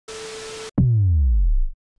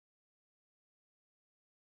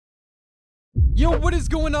Yo, what is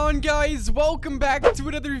going on, guys? Welcome back to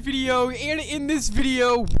another video, and in this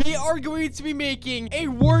video we are going to be making a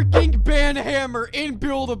working band hammer in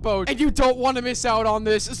Build-A-Boat, and you don't want to miss out on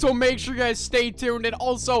this, so make sure you guys stay tuned, and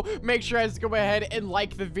also make sure you guys go ahead and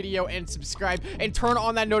like the video and subscribe and turn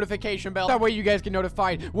on that notification bell. That way you guys get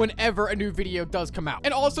notified whenever a new video does come out.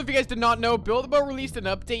 And also, if you guys did not know, Build-A-Boat released an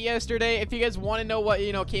update yesterday. If you guys want to know what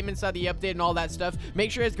came inside the update and all that stuff, make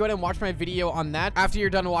sure you guys go ahead and watch my video on that after you're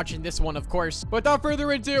done watching this one, of course. Without further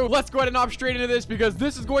ado, let's go ahead and hop straight into this because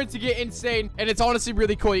this is going to get insane, and it's honestly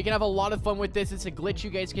really cool. You can have a lot of fun with this. It's a glitch you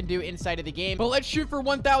guys can do inside of the game. But let's shoot for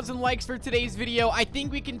 1,000 likes for today's video. I think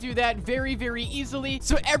we can do that very, very easily.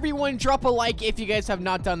 So everyone drop a like if you guys have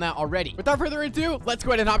not done that already. Without further ado, let's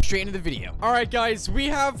go ahead and hop straight into the video. All right, guys, we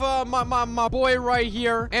have my boy right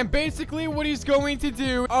here, and basically what he's going to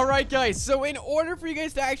do. All right, guys, so in order for you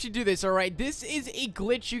guys to actually do this, all right, this is a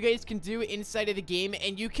glitch you guys can do inside of the game,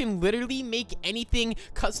 and you can literally make anything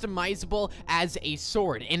customizable as a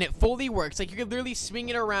sword, and it fully works. Like, you can literally swing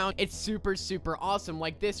it around. It's super, super awesome,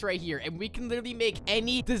 like this right here, and we can literally make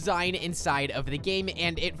any design inside of the game,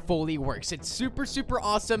 and it fully works. It's super, super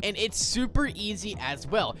awesome, and it's super easy as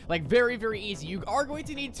well. Like, very, very easy. You are going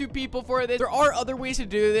to need 2 people for this. There are other ways to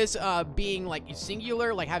do this, being like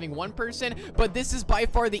singular, like having 1 person, but this is by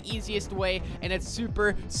far the easiest way, and it's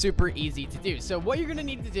super, super easy to do. So what you're gonna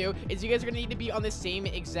need to do is you guys are gonna need to be on the same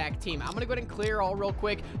exact team. I'm gonna go ahead and clear all real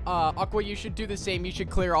quick. Aqua, you should do the same. You should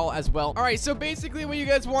clear all as well. All right, so basically what you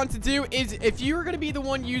guys want to do is, if you're gonna be the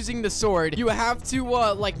one using the sword, you have to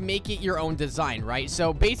like make it your own design, right?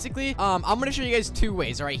 So basically I'm gonna show you guys 2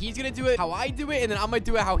 ways. All right, he's gonna do it how I do it, and then I'm gonna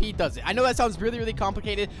do it how he does it. I know that sounds really, really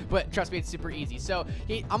complicated, but trust me, it's super easy. So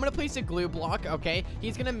I'm gonna place a glue block. Okay,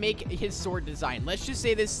 he's gonna make his sword design. Let's just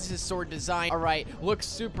say this is his sword design. All right, looks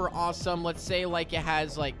super awesome. Let's say like it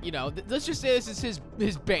has, like, let's just say this is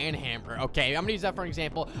his band hammer. Okay, I'm gonna use that for an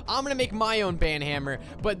example. I'm gonna make my own band hammer,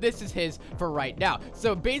 but this is his for right now.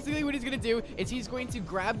 So basically what he's gonna do is he's going to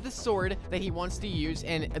grab the sword that he wants to use,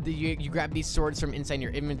 and you grab these swords from inside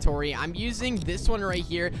your inventory. I'm using this one right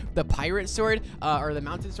here, the pirate sword, or the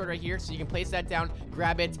mountain sword right here, so you can place that down,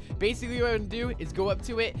 grab it. Basically what I'm gonna do is go up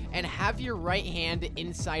to it and have your right hand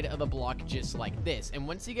inside of the block just like this, and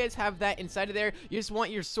once you guys have that inside of there, you just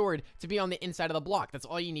want your sword to be on the inside of the block. That's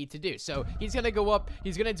all you need to do. So he's gonna go up,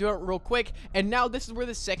 he's gonna do it real quick, and now this is where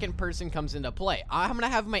the second person comes into play. I'm gonna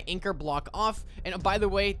have my anchor block off, and by the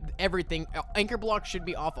way, everything anchor block should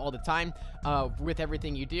be off all the time with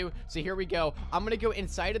everything you do. So here we go. I'm gonna go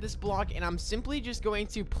inside of this block, and I'm simply just going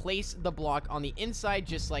to place the block on the inside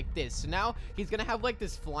just like this. So now he's gonna have like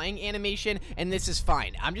this flying animation, and this is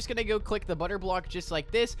fine. I'm just gonna go click the butter block just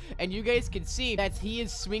like this, and you guys can see that he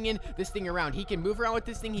is swinging this thing around. He can move around with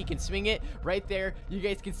this thing. He can swing it right there. You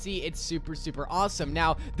guys can see it's super, super awesome.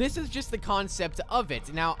 Now this is just the concept of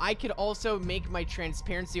it. Now I could also make my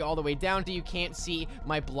transparency all the way down so you can't see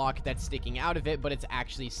my block that's sticking out of it, but it's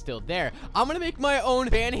actually still there. I'm gonna make my own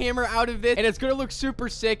band hammer out of this, and it's gonna look super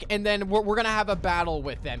sick, and then we're gonna have a battle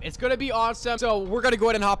with them. It's gonna be awesome. So we're gonna go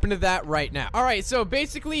ahead and hop into that right now. All right, so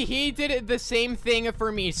basically he did the same thing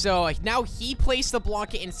for me. So now he placed the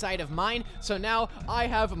block inside of mine, so now I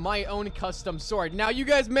have my own custom sword. Now you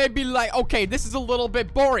guys may be like, okay, this is a little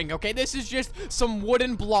bit boring. Okay, this is just some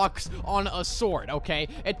wooden blocks on a sword. Okay,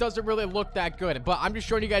 it doesn't really look that good, but I'm just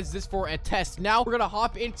showing you guys this for a test. Now we're gonna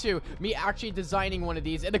hop into me actually designing one of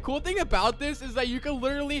these, and the cool thing about this is that you can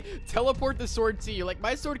literally teleport the sword to you. Like,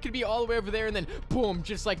 my sword could be all the way over there, and then boom,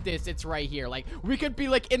 just like this, it's right here. Like, we could be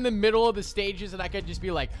like in the middle of the stages, and I could just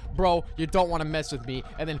be like, bro, you don't want to mess with me,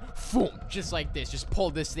 and then boom, just like this, just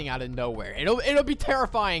pull this thing out of nowhere. It'll be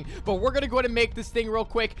terrifying, but we're gonna go ahead and make this thing real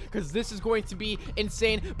quick because this is going to be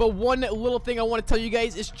insane. But one little thing I want to tell you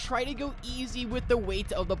guys is try to go easy with the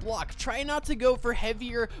weight of the block. Try not to go for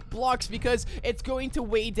heavier blocks because it's going to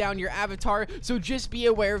weigh down your avatar, so just be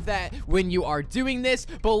aware of that when you are doing this.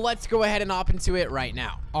 But let's go ahead and hop into it right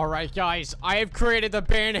now. All right, guys, I have created the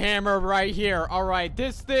band hammer right here. All right,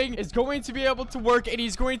 this thing is going to be able to work, and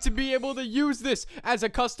he's going to be able to use this as a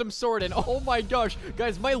custom sword. And oh my gosh,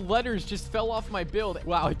 guys, my letters just fell off my build.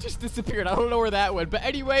 Wow, it just disappeared. I don't know where that went, but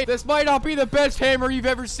anyway, this might not be the best hammer you've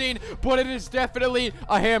ever seen, but it is definitely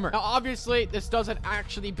a hammer. Now obviously this doesn't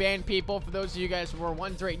actually ban people, for those of you guys who were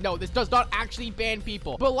wondering. No, this does not actually ban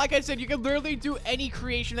people, but like I said, you can literally do any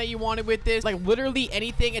creation that you wanted with this, like literally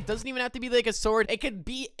anything. It doesn't even have to be like a sword. It could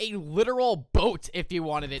be a literal boat if you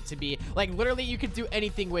wanted it to be. Like, literally you could do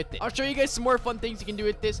anything with it. I'll show you guys some more fun things you can do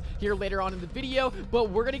with this here later on in the video,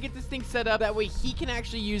 but we're gonna get this thing set up that way he can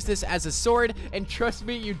actually use this as a sword, and trust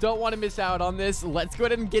me, you don't want to miss out on this. Let's go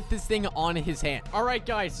ahead and get this thing on his hand. All right,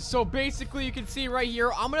 guys, so basically you can see right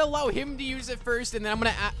here, I'm gonna gonna allow him to use it first, and then I'm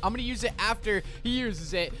gonna use it after he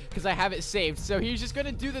uses it because I have it saved. So he's just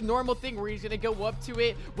gonna do the normal thing where he's gonna go up to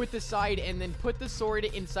it with the side and then put the sword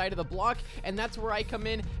inside of the block, and that's where I come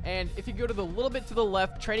in. And if you go to the little bit to the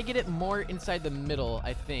left, try to get it more inside the middle,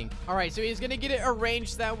 I think. All right, so he's gonna get it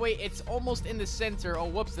arranged that way it's almost in the center. Oh,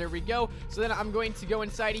 whoops, there we go. So then I'm going to go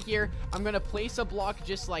inside of here. I'm gonna place a block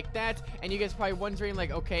just like that, and you guys are probably wondering,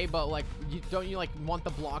 like, okay, but like, don't you like want the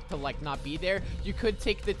block to like not be there? You could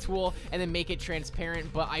take the tool and then make it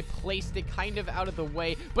transparent, but I placed it kind of out of the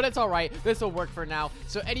way, but it's all right. This will work for now.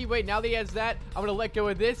 So anyway, now that he has that, I'm gonna let go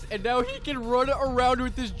of this, and now he can run around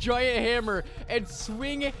with this giant hammer and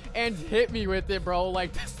swing and hit me with it, bro.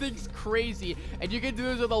 Like, this thing's crazy, and you can do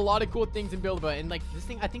this with a lot of cool things in Build-A-Boat. And like this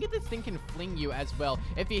thing, I think this thing can fling you as well.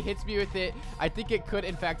 If he hits me with it, I think it could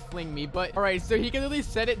in fact fling me. But all right, so he can literally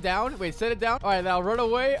set it down. Wait, set it down. All right, now run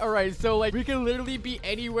away. All right, so like we can literally be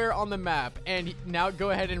anywhere on the map, and now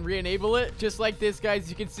go ahead and re-enable it just like this, guys.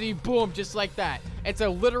 You can see, boom, just like that. It's a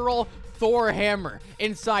literal Thor hammer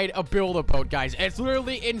inside a Build-A-Boat, guys. It's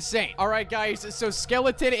literally insane. All right, guys, so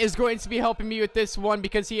Skeleton is going to be helping me with this one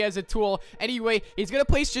because he has a tool. Anyway, he's gonna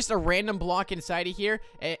place just a random block inside of here,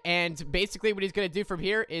 and basically what he's gonna do from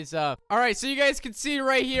here is all right, so you guys can see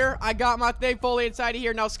right here, I got my thing fully inside of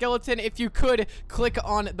here. Now, Skeleton, if you could click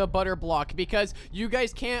on the butter block, because you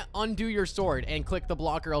guys can't undo your sword and click the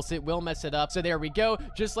block or else it will mess it up. So there we go,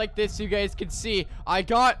 just like this. You guys can see I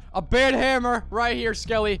got a bad hammer right here.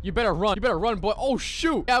 Skelly, you better run. You better run, boy. Oh,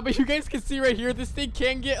 shoot. Yeah, but you guys can see right here, this thing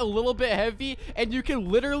can get a little bit heavy, and you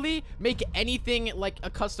can literally make anything like a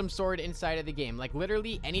custom sword inside of the game. Like,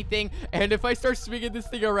 literally anything. And if I start swinging this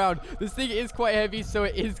thing around, this thing is quite heavy, so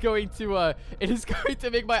it is going to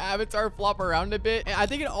make my avatar flop around a bit. And I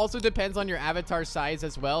think it also depends on your avatar size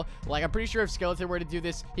as well. Like, I'm pretty sure if Skeleton were to do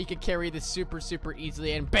this, he could carry this super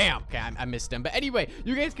easily, and bam. Okay, I missed him. But anyway,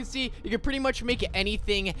 you guys can see you can pretty much make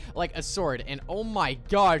anything like a sword. And oh my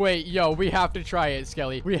god. Wait, yo, we have to try it,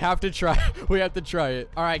 Skelly. We have to try it.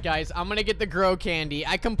 All right, guys, I'm gonna get the grow candy.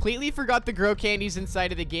 I completely forgot the grow candies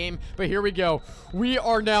inside of the game, but here we go. We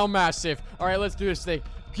are now massive. All right, let's do this thing.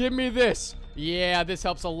 Give me this. Yeah, this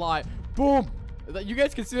helps a lot. Boom. You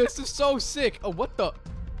guys can see this is so sick. Oh, what the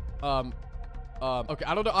okay,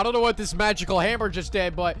 I don't know what this magical hammer just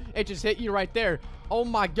did, but it just hit you right there. Oh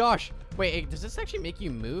my gosh. Wait, does this actually make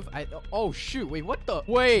you move? Oh, shoot. Wait, what the?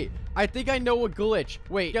 Wait, I think I know a glitch.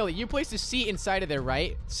 Wait, Kelly, you placed a seat inside of there,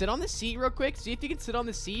 right? Sit on the seat real quick. See if you can sit on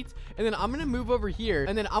the seat. And then I'm going to move over here.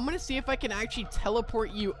 And then I'm going to see if I can actually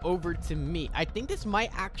teleport you over to me. I think this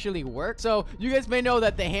might actually work. So you guys may know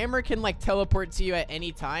that the hammer can like teleport to you at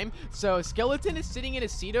any time. So Skeleton is sitting in a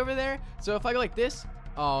seat over there. So if I go like this,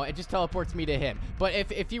 oh, it just teleports me to him. But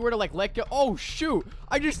if you were to like let go, oh shoot,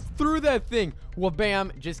 I just threw that thing. Well,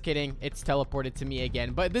 bam, just kidding, it's teleported to me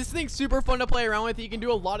again. But this thing's super fun to play around with. You can do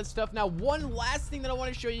a lot of stuff. Now, one last thing that I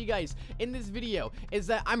want to show you guys in this video is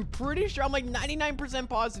that I'm pretty sure, I'm like 99%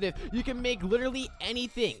 positive, you can make literally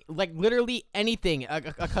anything, like literally anything, a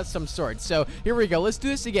custom sword. So here we go, let's do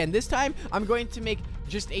this again. This time I'm going to make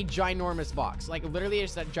just a ginormous box. Like literally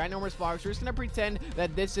it's that ginormous box. We're just gonna pretend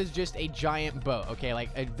that this is just a giant boat, okay? Like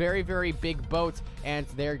a very big boat. And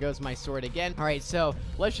there goes my sword again. All right, so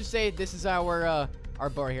let's just say this is our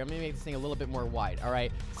boat here. I'm gonna make this thing a little bit more wide. All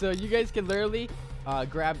right, so you guys can literally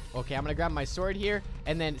grab, okay, I'm gonna grab my sword here,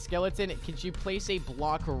 and then Skeleton, could you place a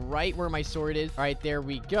block right where my sword is? All right, there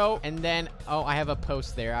we go. And then, oh, I have a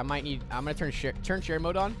post there. I'm gonna turn share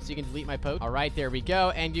mode on so you can delete my post. All right, there we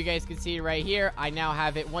go. And you guys can see right here, I now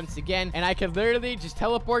have it once again, and I can literally just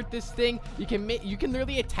teleport this thing. You can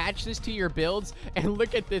literally attach this to your builds, and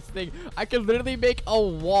look at this thing. I can literally make a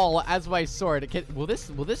wall as my sword. Will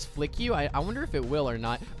this flick you? I wonder if it will or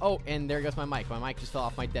not. Oh, and there goes my mic. My mic just fell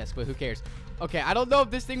off my desk, but who cares? Okay, I don't know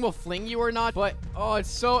if this thing will fling you or not, but oh,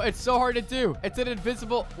 it's so hard to do. It's an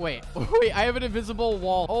invisible, wait, I have an invisible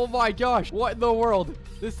wall. Oh my gosh, what in the world?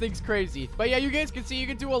 This thing's crazy. But yeah, you guys can see you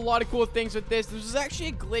can do a lot of cool things with this. This was actually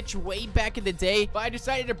a glitch way back in the day, but I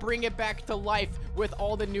decided to bring it back to life with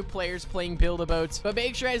all the new players playing Build-A-Boats. But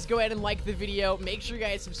make sure you guys go ahead and like the video. Make sure you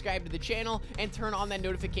guys subscribe to the channel and turn on that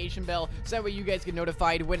notification bell so that way you guys get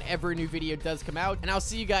notified whenever a new video does come out. And I'll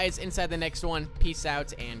see you guys inside the next one. Peace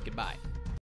out and goodbye.